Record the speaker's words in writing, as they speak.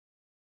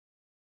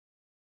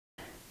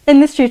In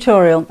this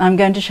tutorial, I'm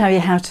going to show you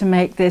how to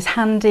make this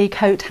handy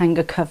coat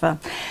hanger cover.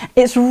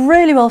 It's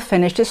really well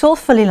finished, it's all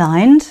fully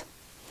lined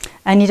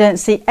and you don't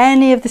see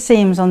any of the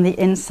seams on the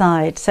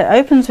inside. So it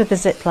opens with the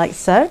zip like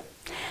so,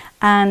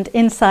 and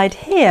inside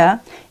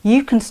here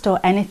you can store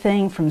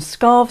anything from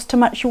scarves to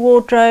match your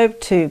wardrobe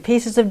to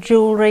pieces of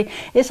jewellery.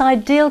 It's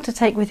ideal to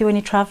take with you when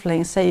you're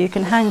travelling, so you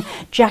can hang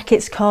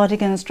jackets,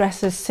 cardigans,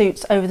 dresses,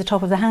 suits over the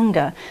top of the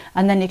hanger,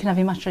 and then you can have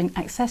your matching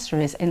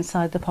accessories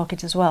inside the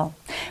pocket as well.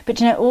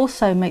 But you know, it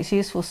also makes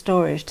useful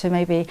storage to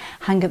maybe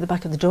hang at the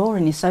back of the door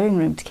in your sewing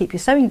room to keep your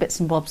sewing bits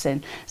and bobs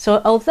in.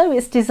 So although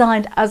it's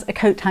designed as a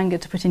coat hanger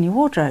to put in your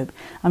wardrobe,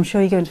 I'm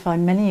sure you're going to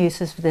find many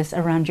uses for this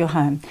around your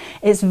home.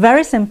 It's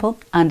very simple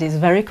and it's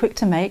very quick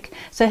to make.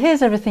 So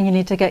here's everything you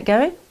need to get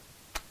going,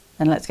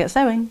 and let's get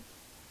sewing.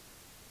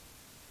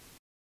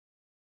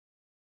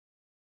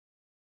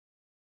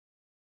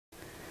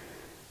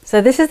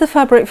 So this is the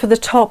fabric for the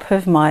top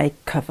of my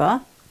cover,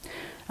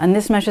 and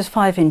this measures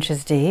 5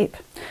 inches deep.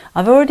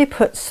 I've already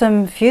put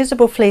some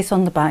fusible fleece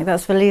on the back,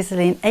 that's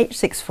Velisaline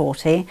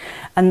H640,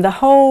 and the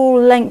whole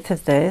length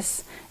of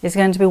this is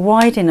going to be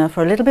wide enough,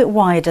 or a little bit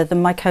wider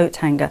than my coat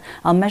hanger.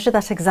 I'll measure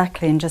that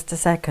exactly in just a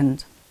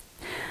second.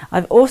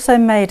 I've also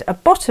made a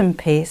bottom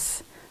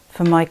piece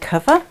for my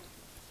cover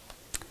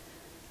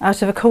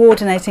out of a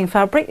coordinating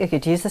fabric. You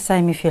could use the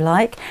same if you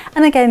like,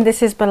 and again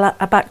this is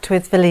backed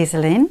with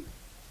Velisaline,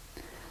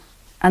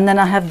 and then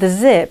I have the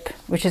zip,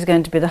 which is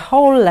going to be the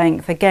whole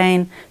length.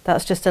 Again,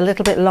 that's just a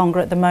little bit longer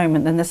at the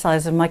moment than the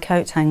size of my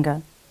coat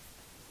hanger.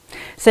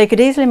 So you could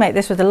easily make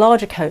this with a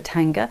larger coat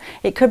hanger.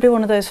 It could be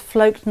one of those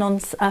flock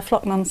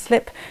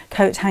non-slip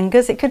coat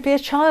hangers. It could be a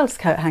child's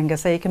coat hanger,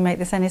 so you can make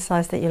this any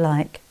size that you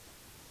like.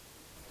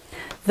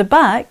 The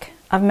back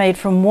I've made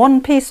from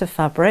one piece of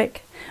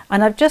fabric,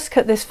 and I've just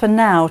cut this for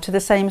now to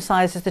the same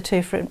size as the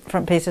two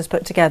front pieces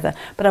put together,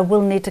 but I will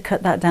need to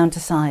cut that down to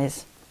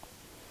size.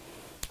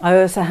 I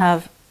also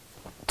have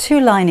 2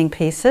 lining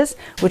pieces,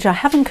 which I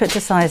haven't cut to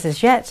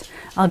sizes yet.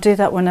 I'll do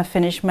that when I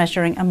finish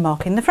measuring and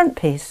marking the front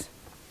piece.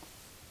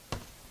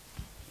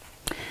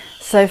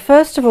 So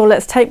first of all,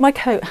 let's take my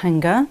coat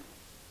hanger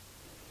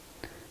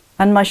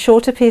and my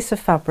shorter piece of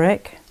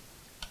fabric,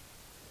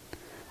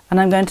 and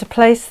I'm going to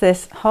place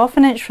this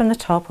 1/2 inch from the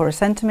top, or 1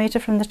 centimetre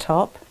from the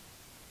top,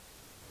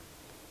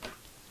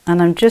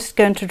 and I'm just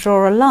going to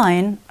draw a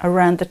line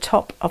around the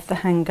top of the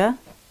hanger.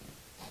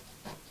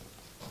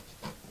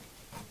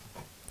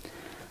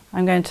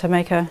 I'm going to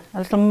make a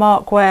little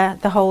mark where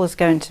the hole is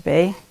going to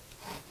be,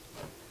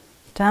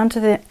 down to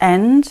the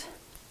end,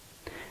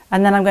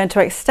 and then I'm going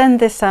to extend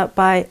this out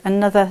by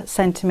another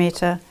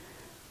centimetre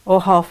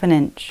or 1/2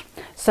 inch.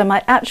 So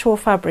my actual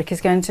fabric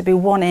is going to be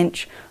 1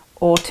 inch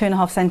or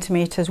 2.5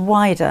 centimetres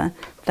wider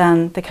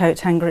than the coat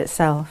hanger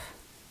itself.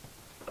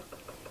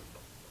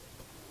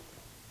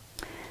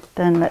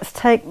 Then let's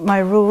take my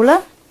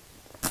ruler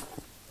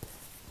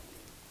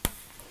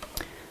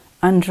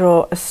and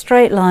draw a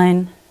straight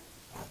line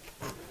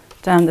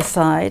down the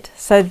side.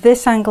 So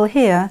this angle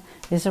here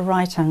is a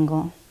right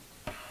angle.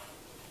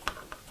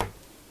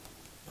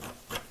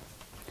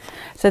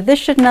 So this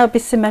should now be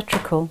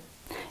symmetrical.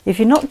 If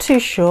you're not too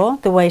sure,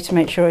 the way to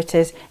make sure it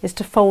is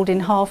to fold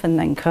in half and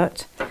then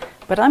cut.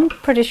 But I'm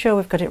pretty sure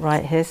we've got it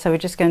right here, so we're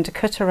just going to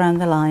cut around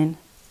the line.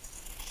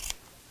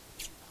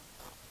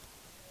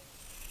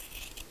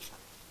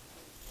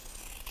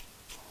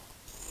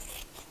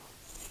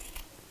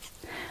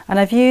 And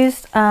I've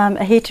used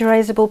a heat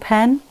erasable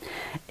pen.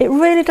 It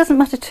really doesn't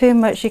matter too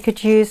much. You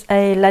could use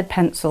a lead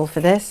pencil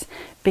for this,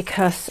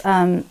 because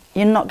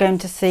you're not going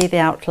to see the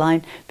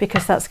outline,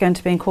 because that's going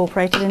to be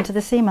incorporated into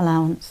the seam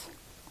allowance.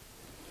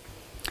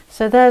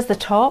 So there's the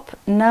top.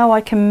 Now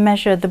I can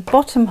measure the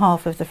bottom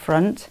half of the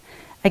front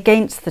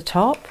against the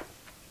top,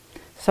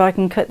 so I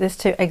can cut this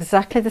to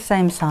exactly the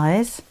same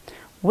size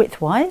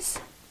widthwise.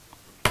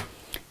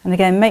 And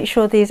again, make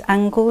sure these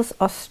angles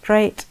are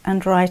straight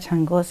and right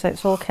angles, so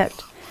it's all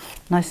kept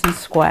nice and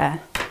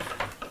square.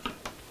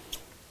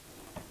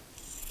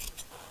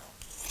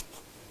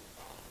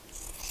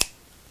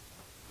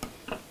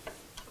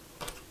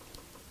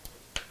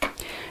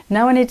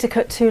 Now I need to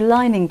cut 2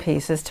 lining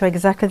pieces to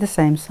exactly the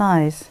same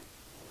size.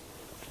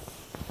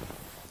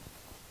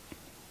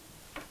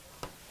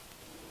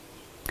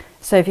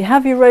 So if you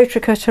have your rotary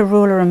cutter,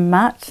 ruler and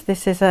mat,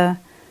 this is a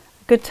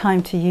good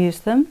time to use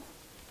them.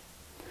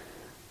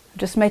 I'm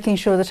just making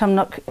sure that I'm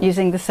not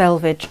using the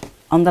selvage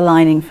on the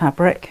lining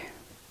fabric.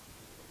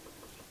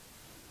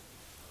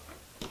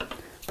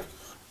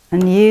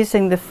 And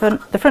using the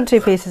front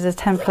 2 pieces as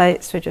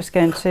templates, we're just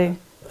going to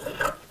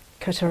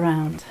cut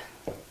around.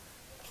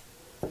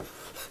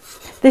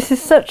 This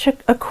is such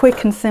a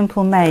quick and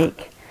simple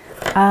make,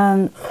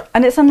 and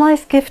it's a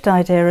nice gift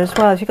idea as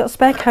well. If you've got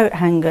spare coat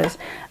hangers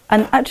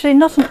and actually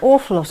not an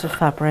awful lot of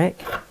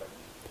fabric,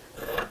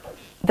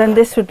 then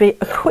this would be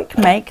a quick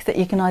make that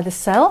you can either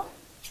sell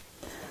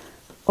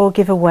or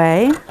give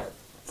away.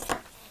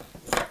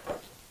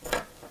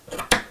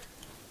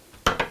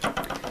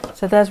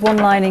 So there's one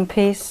lining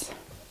piece,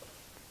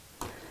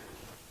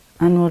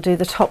 and we'll do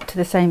the top to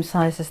the same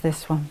size as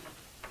this one.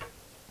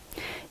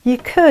 You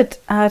could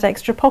add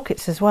extra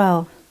pockets as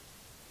well,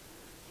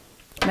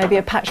 maybe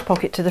a patch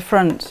pocket to the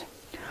front,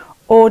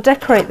 or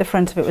decorate the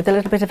front of it with a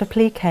little bit of a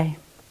plique.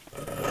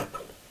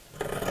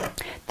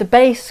 The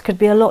base could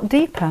be a lot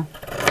deeper.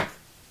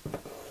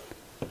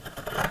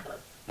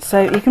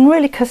 So you can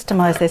really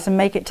customise this and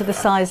make it to the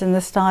size and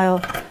the style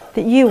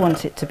that you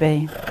want it to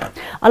be.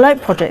 I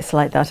like projects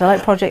like that. I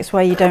like projects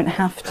where you don't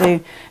have to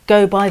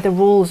go by the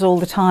rules all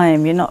the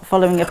time. You're not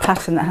following a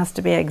pattern that has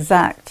to be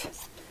exact.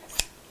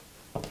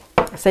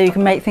 So you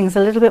can make things a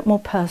little bit more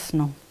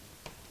personal.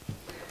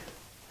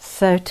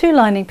 So 2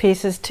 lining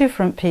pieces, 2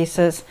 front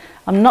pieces.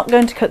 I'm not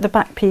going to cut the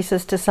back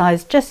pieces to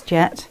size just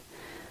yet.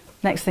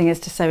 Next thing is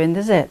to sew in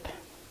the zip.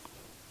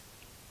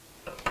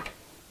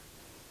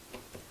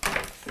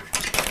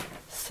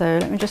 So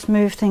let me just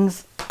move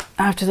things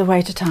out of the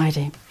way to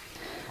tidy.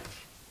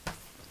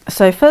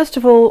 So first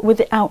of all, with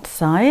the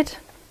outside,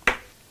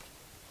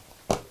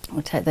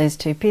 we'll take those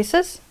 2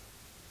 pieces.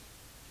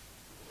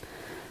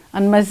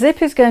 And my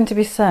zip is going to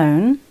be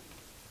sewn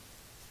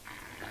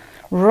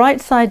right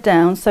side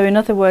down, so in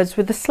other words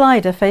with the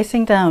slider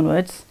facing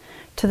downwards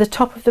to the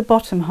top of the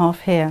bottom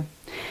half here.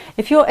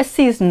 If you're a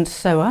seasoned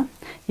sewer,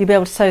 you'll be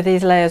able to sew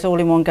these layers all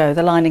in one go,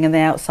 the lining and the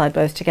outside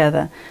both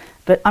together.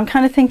 But I'm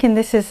kind of thinking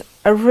this is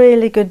a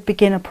really good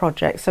beginner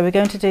project, so we're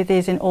going to do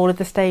these in all of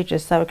the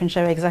stages so I can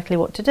show you exactly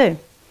what to do.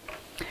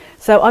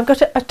 So I've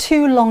got a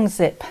too long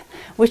zip,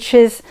 which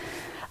is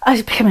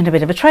becoming a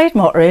bit of a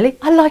trademark really.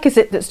 I like a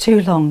zip that's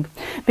too long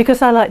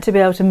because I like to be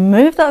able to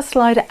move that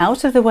slider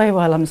out of the way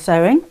while I'm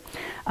sewing.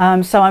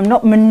 So I'm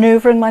not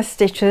manoeuvring my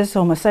stitches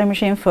or my sewing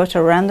machine foot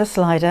around the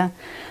slider.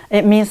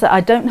 It means that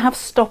I don't have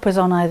stoppers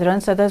on either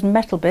end, so those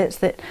metal bits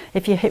that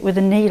if you hit with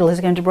a needle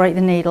is going to break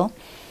the needle.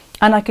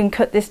 And I can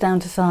cut this down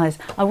to size.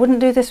 I wouldn't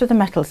do this with a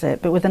metal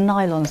zip, but with a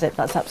nylon zip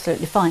that's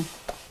absolutely fine.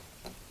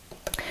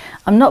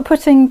 I'm not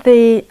putting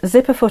the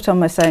zipper foot on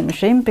my sewing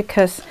machine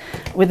because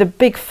with a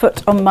big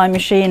foot on my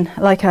machine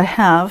like I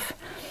have,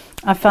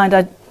 I find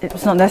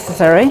it's not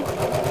necessary.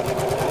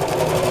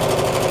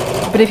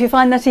 But if you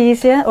find that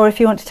easier, or if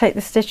you want to take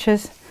the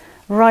stitches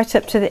right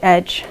up to the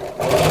edge,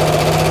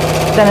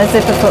 then a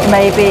zipper foot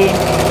may be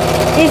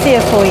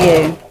easier for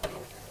you.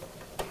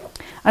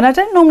 And I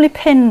don't normally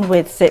pin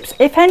with zips.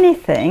 If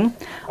anything,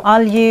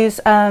 I'll use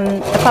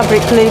a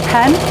fabric glue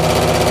pen,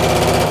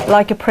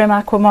 like a Prim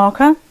Aqua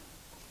marker,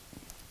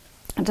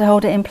 to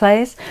hold it in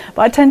place.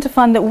 But I tend to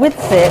find that with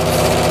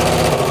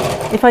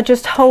zips, if I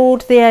just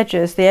hold the edge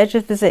of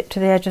the zip to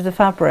the edge of the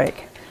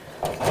fabric,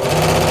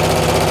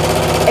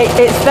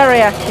 it's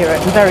very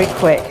accurate and very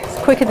quick. It's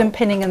quicker than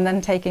pinning and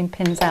then taking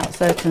pins out,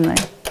 certainly.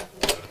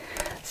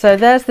 So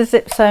there's the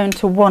zip sewn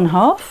to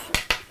 1/2.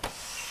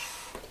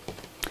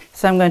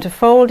 So I'm going to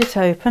fold it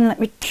open. Let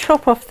me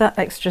chop off that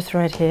extra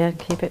thread here and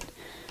keep it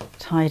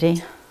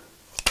tidy.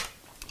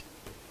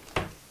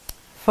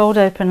 Fold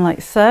open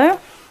like so.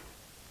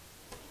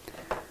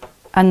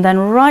 And then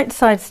right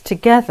sides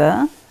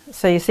together.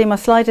 So you see my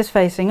slider's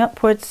facing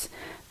upwards.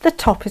 The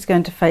top is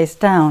going to face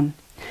down.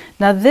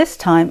 Now this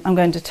time I'm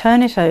going to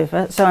turn it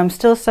over, so I'm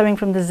still sewing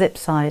from the zip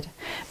side,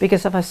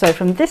 because if I sew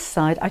from this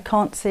side I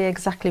can't see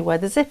exactly where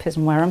the zip is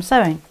and where I'm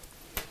sewing.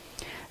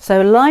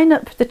 So line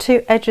up the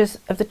 2 edges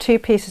of the 2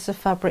 pieces of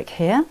fabric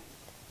here.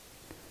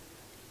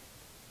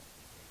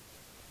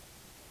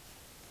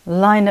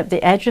 Line up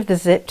the edge of the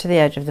zip to the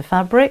edge of the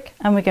fabric,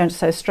 and we're going to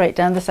sew straight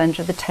down the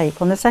centre of the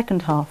tape on the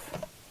second half.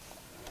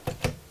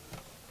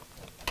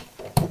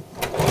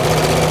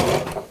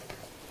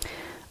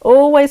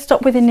 Always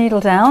stop with your needle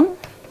down.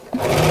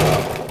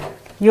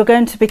 You're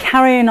going to be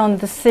carrying on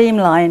the seam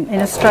line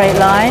in a straight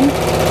line.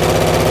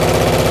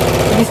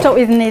 If you stop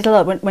with the needle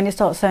up, when you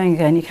start sewing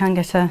again, you can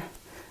get a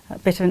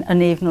bit of an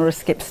uneven or a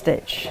skip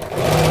stitch.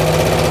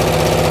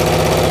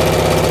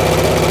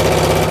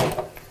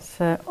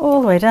 So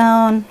all the way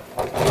down.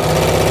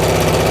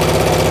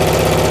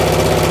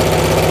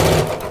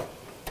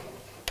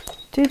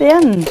 To the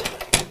end.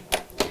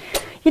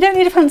 You don't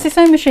need a fancy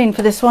sewing machine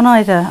for this one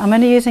either. I'm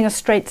only using a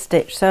straight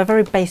stitch, so a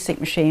very basic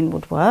machine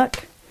would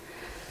work.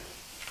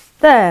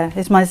 There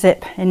is my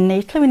zip in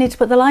neatly. We need to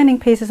put the lining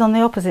pieces on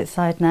the opposite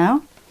side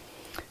now.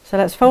 So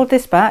let's fold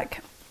this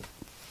back.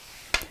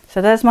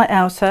 So there's my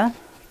outer,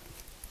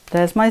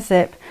 there's my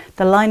zip.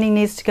 The lining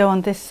needs to go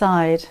on this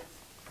side.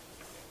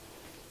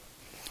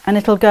 And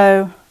it'll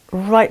go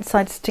right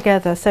sides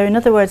together. So in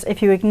other words,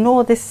 if you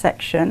ignore this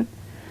section,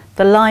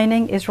 the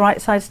lining is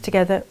right sides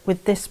together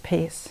with this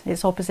piece,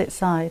 its opposite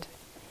side.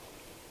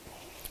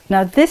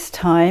 Now this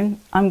time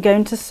I'm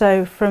going to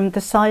sew from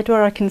the side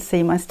where I can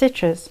see my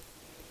stitches.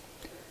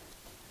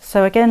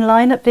 So again,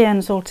 line up the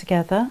ends all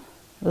together,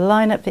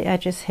 line up the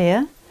edges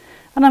here,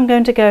 and I'm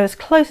going to go as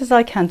close as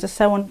I can to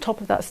sew on top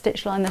of that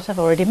stitch line that I've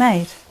already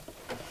made.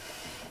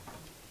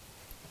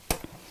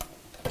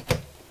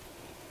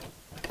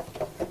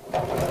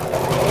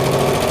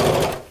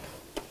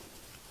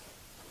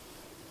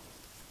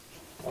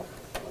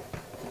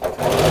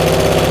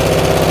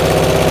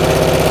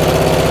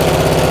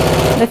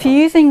 If you're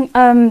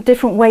using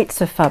different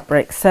weights of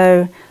fabric.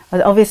 So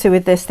obviously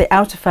with this, the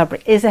outer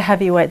fabric is a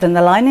heavier weight than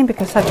the lining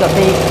because I've got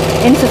the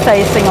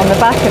interfacing on the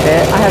back of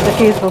it. I have the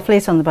fusible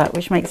fleece on the back,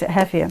 which makes it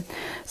heavier.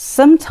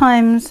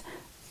 Sometimes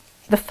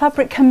the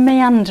fabric can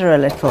meander a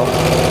little.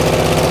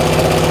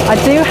 I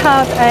do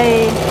have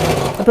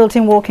a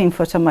built-in walking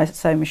foot on my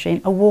sewing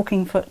machine. A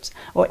walking foot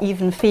or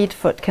even feed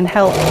foot can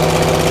help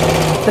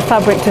the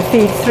fabric to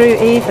feed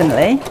through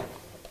evenly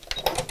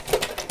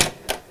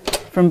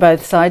from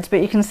both sides,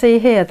 but you can see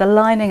here the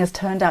lining has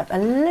turned out a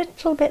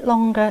little bit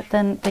longer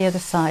than the other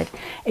side.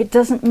 It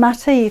doesn't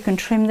matter, you can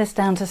trim this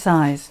down to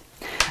size.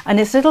 And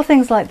it's little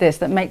things like this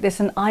that make this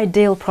an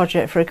ideal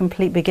project for a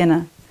complete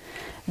beginner.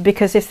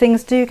 Because if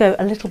things do go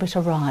a little bit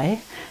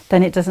awry,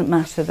 then it doesn't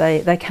matter,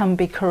 they can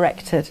be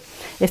corrected.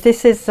 If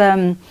this is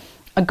a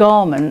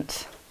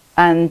garment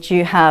and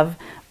you have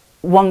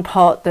one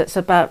part that's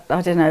about,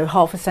 I don't know,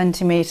 1/2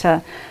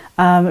 centimetre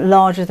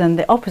larger than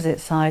the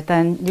opposite side,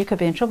 then you could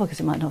be in trouble because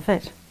it might not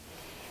fit.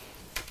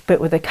 But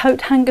with a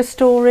coat hanger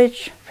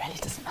storage, really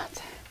doesn't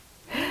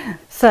matter.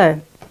 So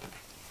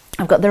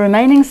I've got the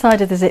remaining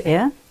side of the zip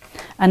here,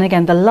 and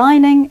again the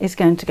lining is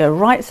going to go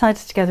right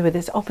sides together with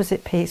its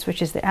opposite piece,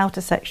 which is the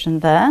outer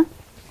section there.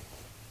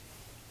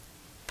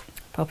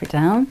 Pop it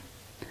down,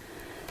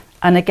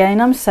 and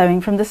again I'm sewing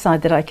from the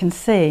side that I can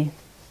see.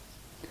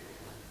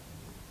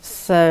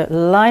 So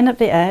line up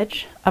the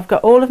edge. I've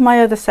got all of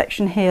my other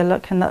section here,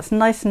 look, and that's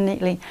nice and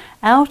neatly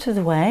out of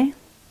the way.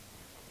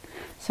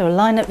 So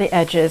line up the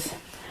edges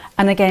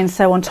and again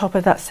sew on top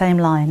of that same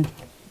line.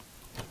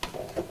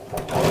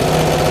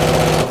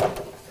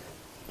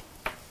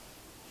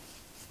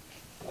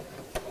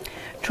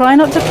 Try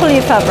not to pull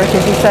your fabric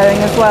as you're sewing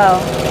as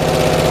well.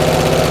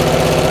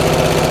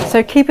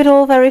 So keep it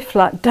all very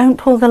flat. Don't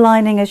pull the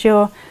lining as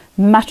you're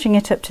matching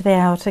it up to the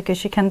outer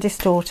because you can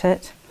distort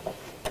it.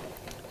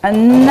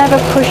 And never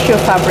push your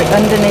fabric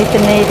underneath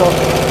the needle.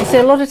 You see,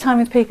 a lot of time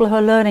with people who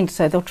are learning to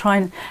sew, they'll try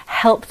and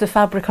help the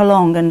fabric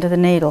along under the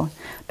needle.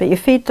 But your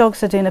feed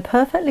dogs are doing a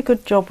perfectly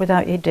good job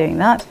without you doing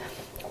that.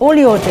 All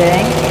you're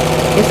doing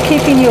is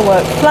keeping your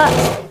work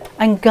flat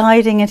and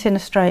guiding it in a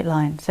straight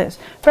line. So it's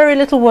very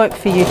little work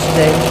for you to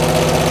do.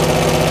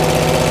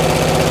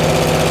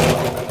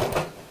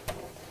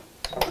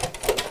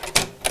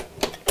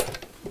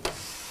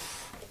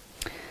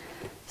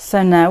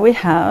 So now we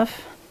have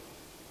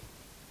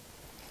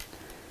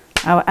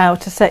our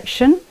outer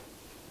section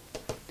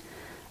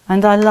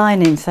and our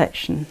lining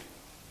section.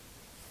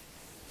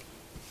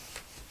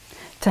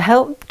 To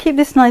help keep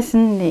this nice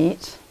and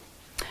neat,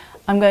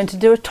 I'm going to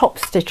do a top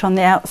stitch on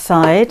the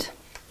outside.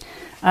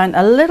 And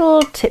a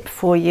little tip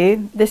for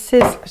you, this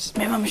is, just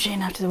move my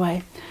machine out of the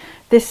way.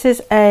 This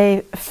is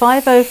a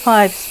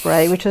 505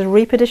 spray, which is a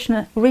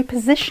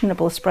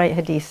repositionable spray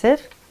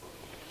adhesive.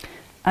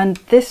 And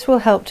this will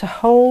help to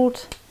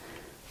hold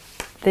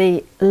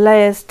the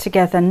layers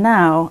together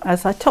now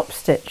as I top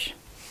stitch.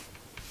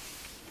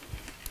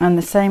 And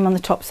the same on the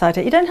top side.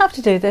 You don't have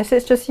to do this,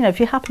 it's just, you know, if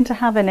you happen to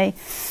have any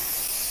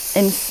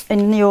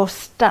in your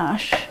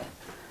stash,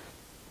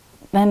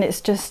 then it's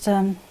just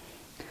an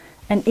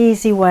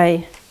easy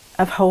way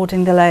of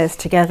holding the layers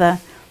together.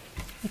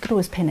 You could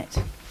always pin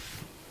it.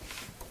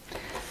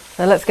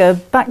 So let's go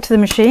back to the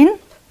machine.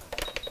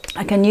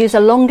 I can use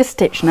a longer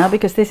stitch now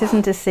because this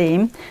isn't a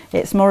seam,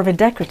 it's more of a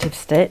decorative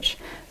stitch.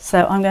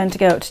 So I'm going to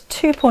go up to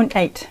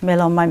 2.8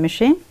 mil on my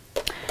machine,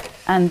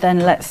 and then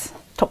let's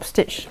top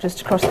stitch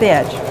just across the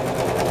edge.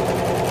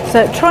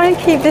 So try and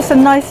keep this a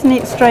nice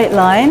neat straight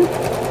line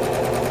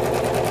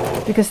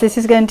because this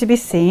is going to be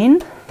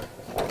seen.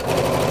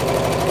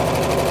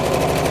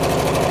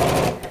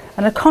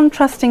 And a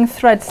contrasting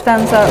thread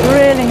stands out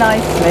really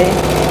nicely.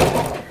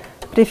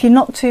 But if you're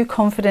not too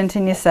confident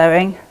in your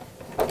sewing,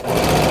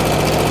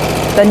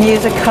 then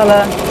use a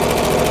colour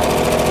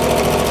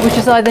which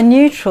is either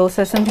neutral,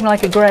 so something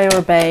like a grey or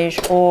a beige,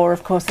 or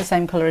of course the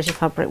same colour as your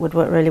fabric would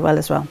work really well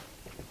as well.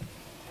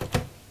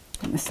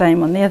 And the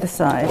same on the other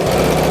side.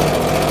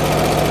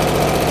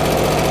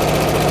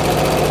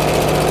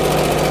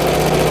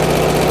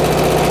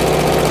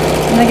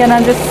 And again,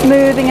 I'm just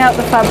smoothing out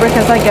the fabric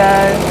as I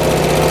go.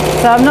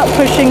 So I'm not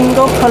pushing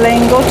or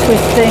pulling or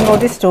twisting or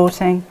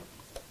distorting.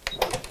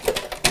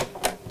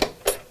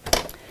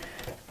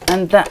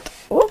 And that,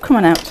 oh, come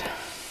on out.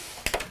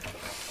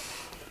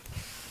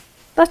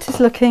 That is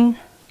looking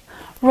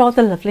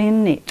rather lovely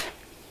and neat.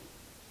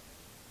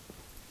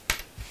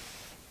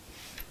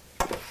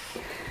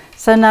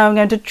 So now I'm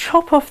going to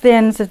chop off the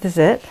ends of the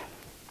zip,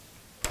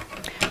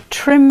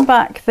 trim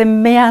back the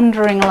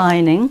meandering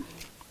lining,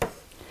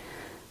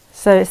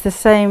 so it's the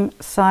same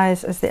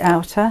size as the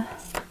outer.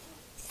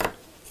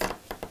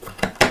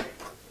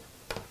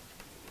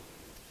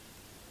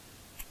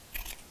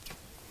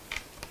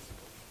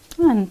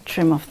 And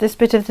trim off this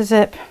bit of the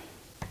zip.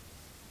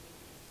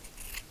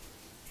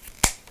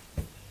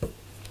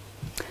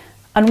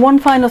 And one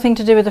final thing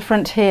to do with the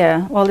front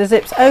here, while the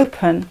zip's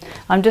open,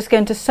 I'm just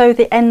going to sew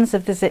the ends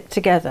of the zip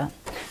together.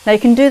 Now you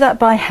can do that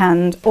by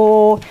hand,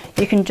 or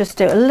you can just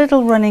do a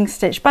little running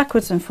stitch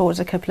backwards and forwards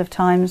a couple of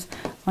times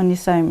on your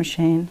sewing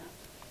machine.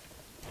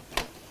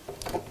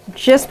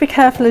 Just be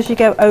careful as you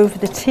go over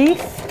the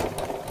teeth.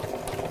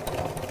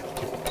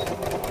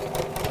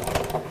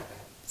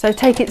 So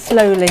take it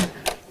slowly,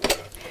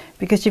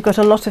 because you've got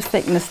a lot of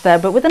thickness there,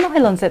 but with a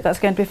nylon zip that's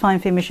going to be fine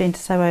for your machine to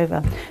sew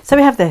over. So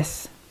we have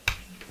this.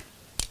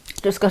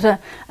 Just got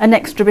an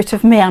extra bit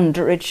of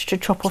meanderage to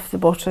chop off the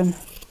bottom.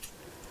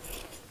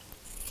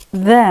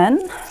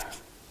 Then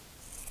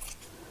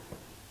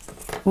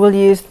we'll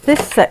use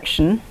this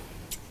section.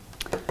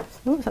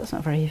 Oh, that's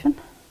not very even.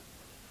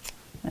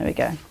 There we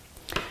go.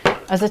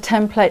 As a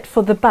template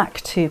for the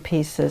back two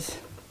pieces.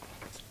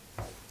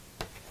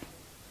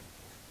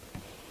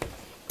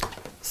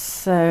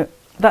 So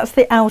that's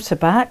the outer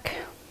back.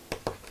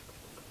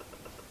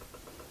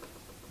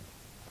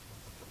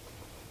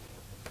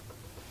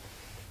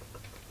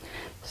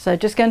 So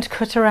just going to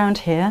cut around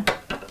here.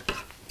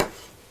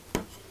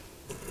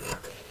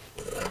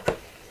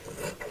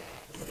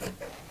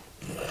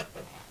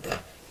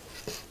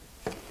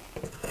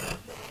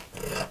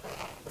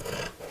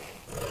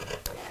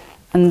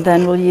 And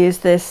then we'll use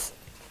this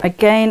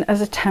again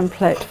as a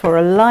template for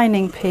a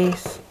lining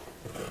piece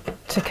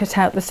to cut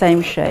out the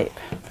same shape.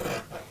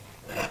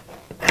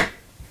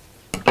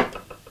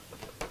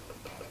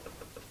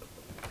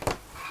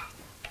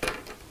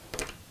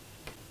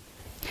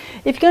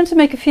 If you're going to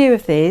make a few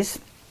of these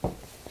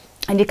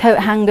and your coat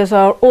hangers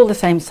are all the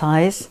same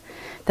size,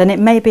 then it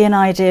may be an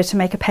idea to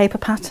make a paper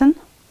pattern.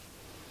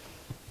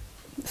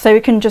 So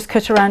we can just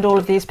cut around all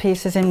of these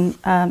pieces in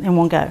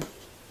one go.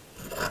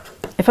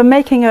 If I'm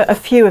making a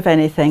few of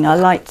anything, I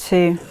like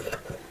to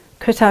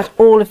cut out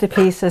all of the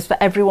pieces for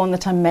every one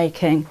that I'm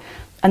making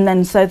and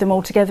then sew them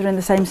all together in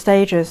the same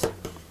stages.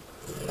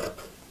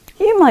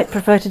 You might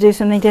prefer to do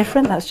something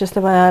different, that's just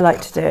the way I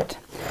like to do it.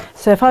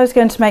 So if I was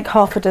going to make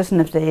half a dozen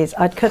of these,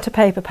 I'd cut a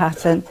paper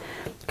pattern,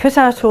 cut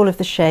out all of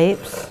the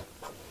shapes,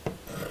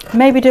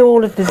 maybe do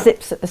all of the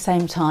zips at the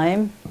same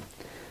time,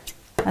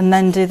 and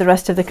then do the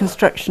rest of the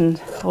construction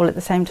all at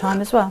the same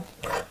time as well.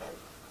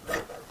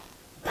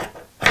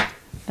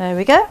 There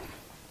we go.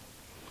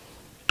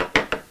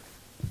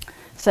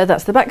 So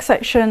that's the back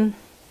section,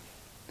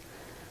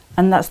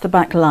 and that's the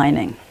back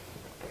lining.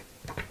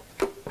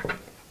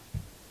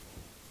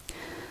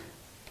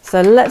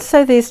 So let's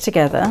sew these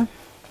together.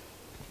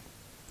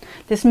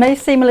 This may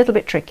seem a little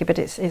bit tricky, but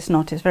it's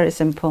not, it's very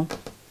simple.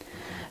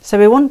 So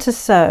we want to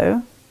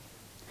sew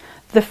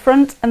the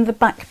front and the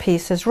back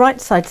pieces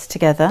right sides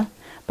together,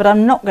 but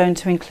I'm not going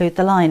to include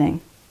the lining.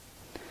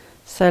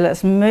 So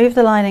let's move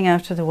the lining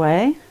out of the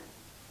way.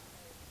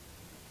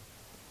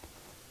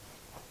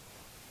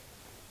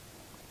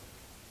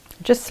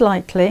 Just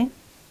slightly.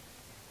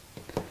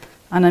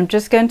 And I'm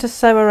just going to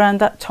sew around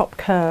that top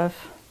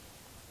curve.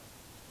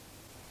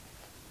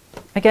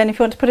 Again, if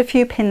you want to put a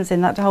few pins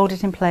in that to hold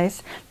it in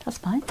place, that's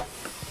fine.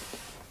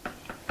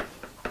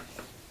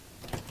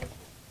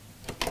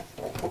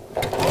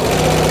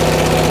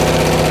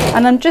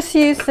 And I'm just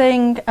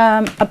using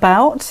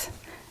about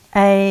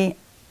a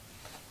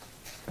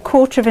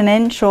 1/4 of an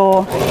inch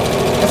or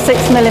a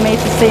 6mm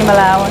seam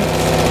allowance.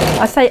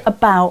 I say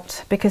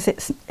about because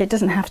it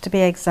doesn't have to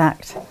be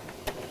exact.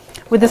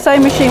 With the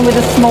sewing machine with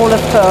a smaller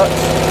foot,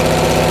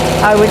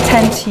 I would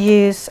tend to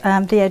use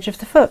the edge of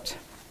the foot.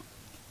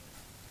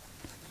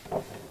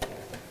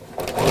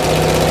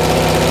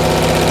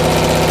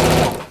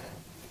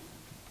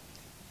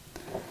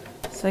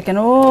 So again,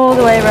 all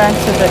the way around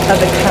to the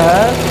other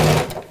curve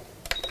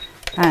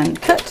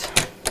and cut.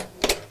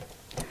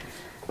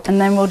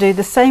 And then we'll do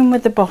the same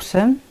with the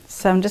bottom.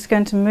 So I'm just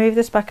going to move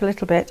this back a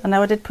little bit. I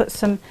know I did put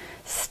some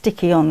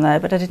sticky on there,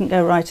 but I didn't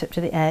go right up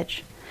to the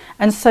edge.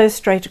 And sew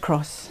straight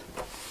across.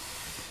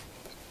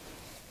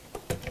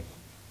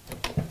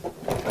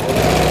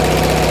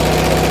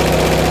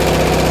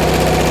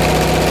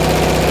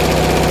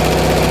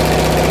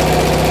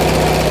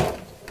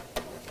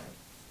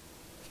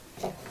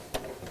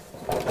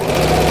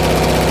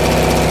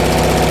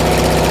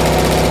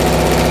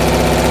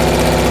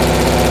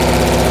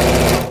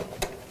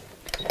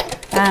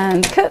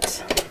 And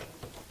cut.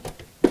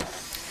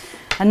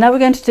 And now we're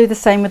going to do the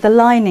same with the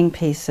lining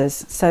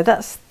pieces. So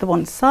that's the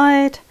one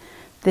side,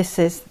 this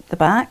is the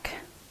back.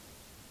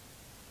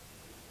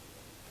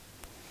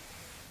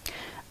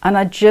 And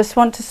I just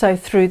want to sew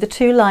through the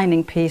two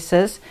lining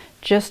pieces,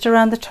 just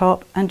around the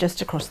top and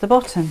just across the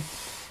bottom.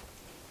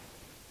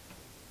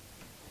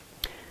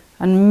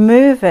 And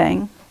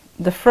moving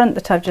the front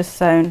that I've just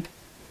sewn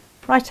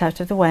right out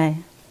of the way.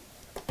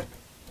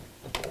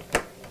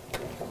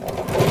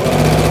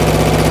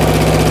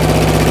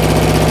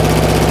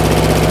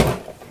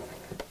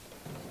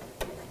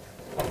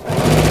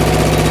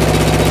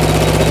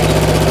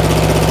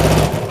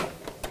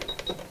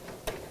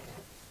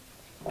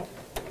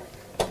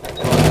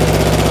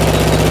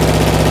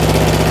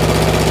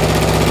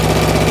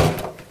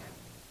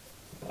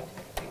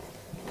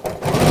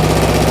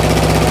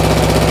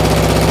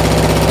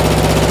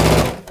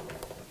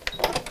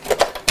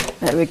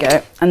 There we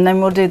go, and then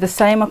we'll do the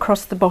same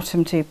across the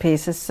bottom two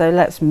pieces. So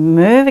let's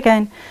move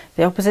again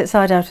the opposite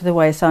side out of the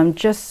way. So I'm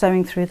just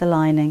sewing through the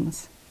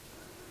linings.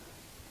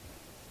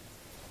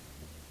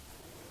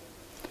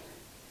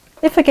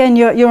 If again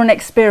you're an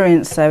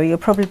experienced sewer, you'll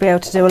probably be able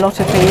to do a lot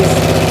of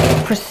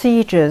these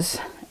procedures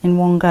in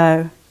one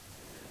go.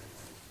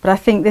 But I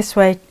think this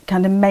way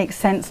kind of makes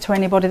sense to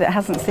anybody that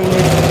hasn't seen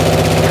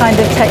this kind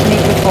of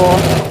technique before.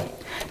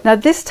 Now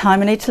this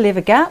time I need to leave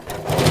a gap.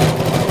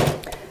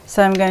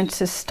 So I'm going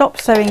to stop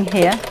sewing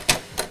here.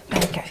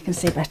 There you go, you can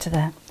see better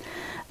there.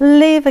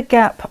 Leave a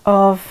gap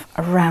of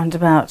around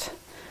about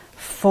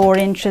 4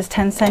 inches,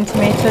 10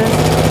 centimetres,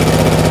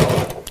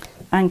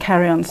 and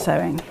carry on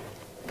sewing.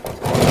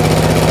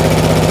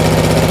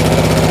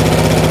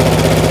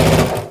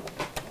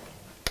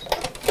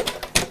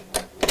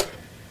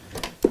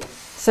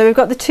 So we've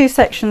got the two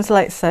sections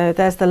like so.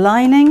 There's the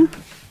lining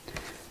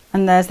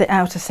and there's the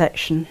outer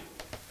section.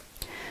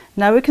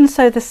 Now we can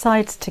sew the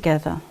sides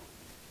together.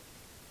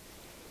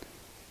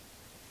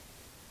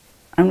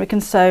 And we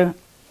can sew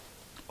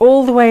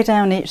all the way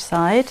down each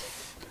side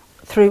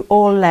through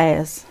all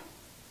layers.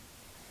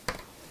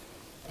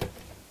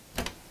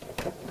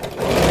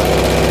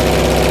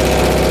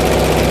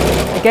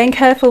 Again,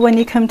 careful when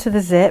you come to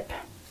the zip.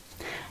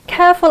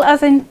 Careful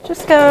as in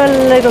just go a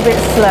little bit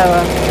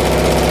slower.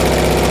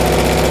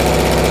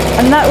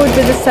 And that would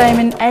be the same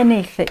in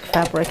any thick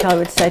fabric, I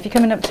would say. If you're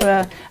coming up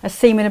to a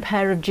seam in a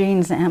pair of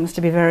jeans and it happens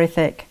to be very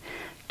thick,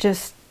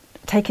 just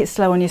take it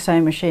slow on your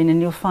sewing machine and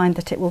you'll find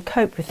that it will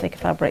cope with thicker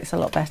fabrics a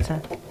lot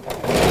better.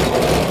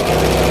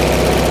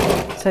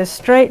 So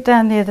straight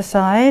down the other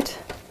side.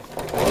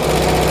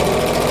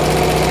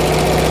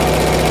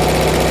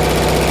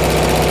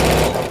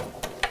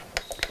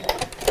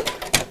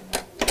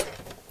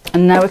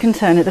 And now we can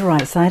turn it the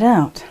right side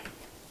out.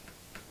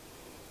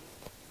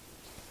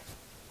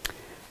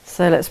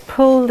 So let's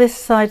pull this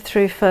side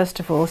through first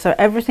of all, so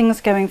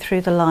everything's going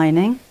through the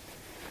lining.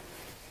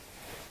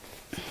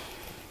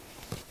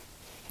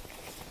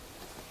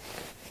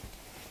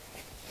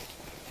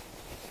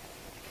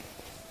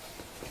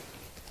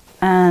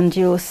 And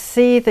you'll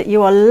see that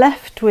you are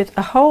left with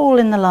a hole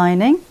in the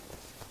lining.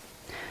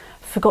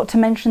 Forgot to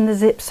mention the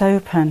zip's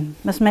open.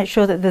 Must make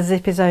sure that the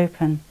zip is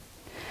open.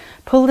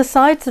 Pull the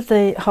sides of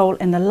the hole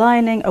in the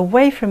lining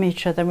away from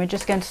each other and we're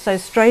just going to sew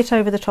straight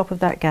over the top of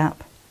that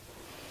gap.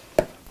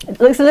 It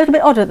looks a little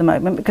bit odd at the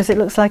moment because it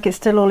looks like it's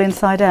still all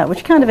inside out,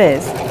 which kind of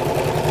is.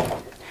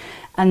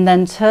 And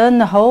then turn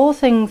the whole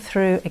thing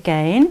through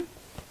again.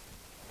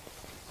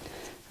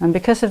 And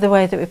because of the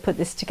way that we put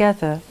this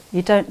together,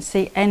 you don't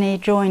see any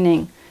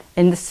joining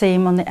in the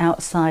seam on the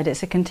outside.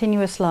 It's a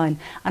continuous line.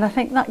 And I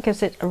think that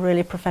gives it a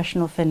really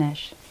professional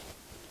finish.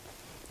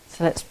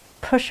 So let's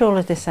push all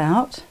of this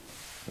out.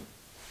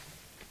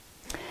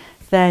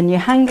 Then your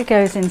hanger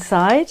goes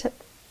inside.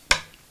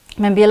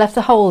 Remember you left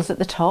the holes at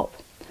the top.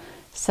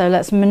 So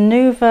let's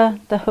manoeuvre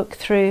the hook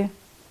through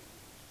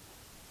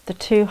the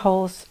 2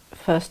 holes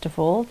first of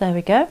all. There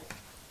we go.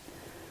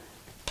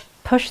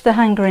 Push the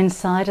hanger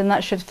inside and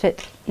that should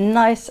fit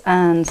nice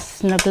and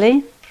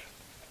snugly.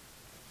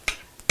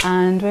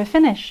 And we're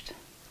finished.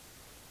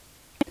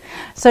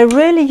 So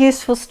really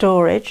useful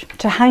storage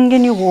to hang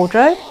in your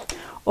wardrobe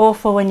or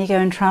for when you're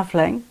going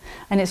travelling.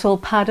 And it's all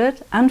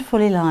padded and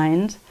fully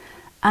lined.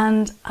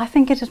 And I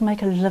think it'd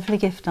make a lovely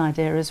gift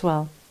idea as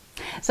well.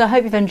 So I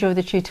hope you've enjoyed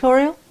the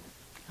tutorial.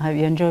 I hope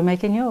you enjoy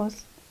making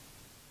yours.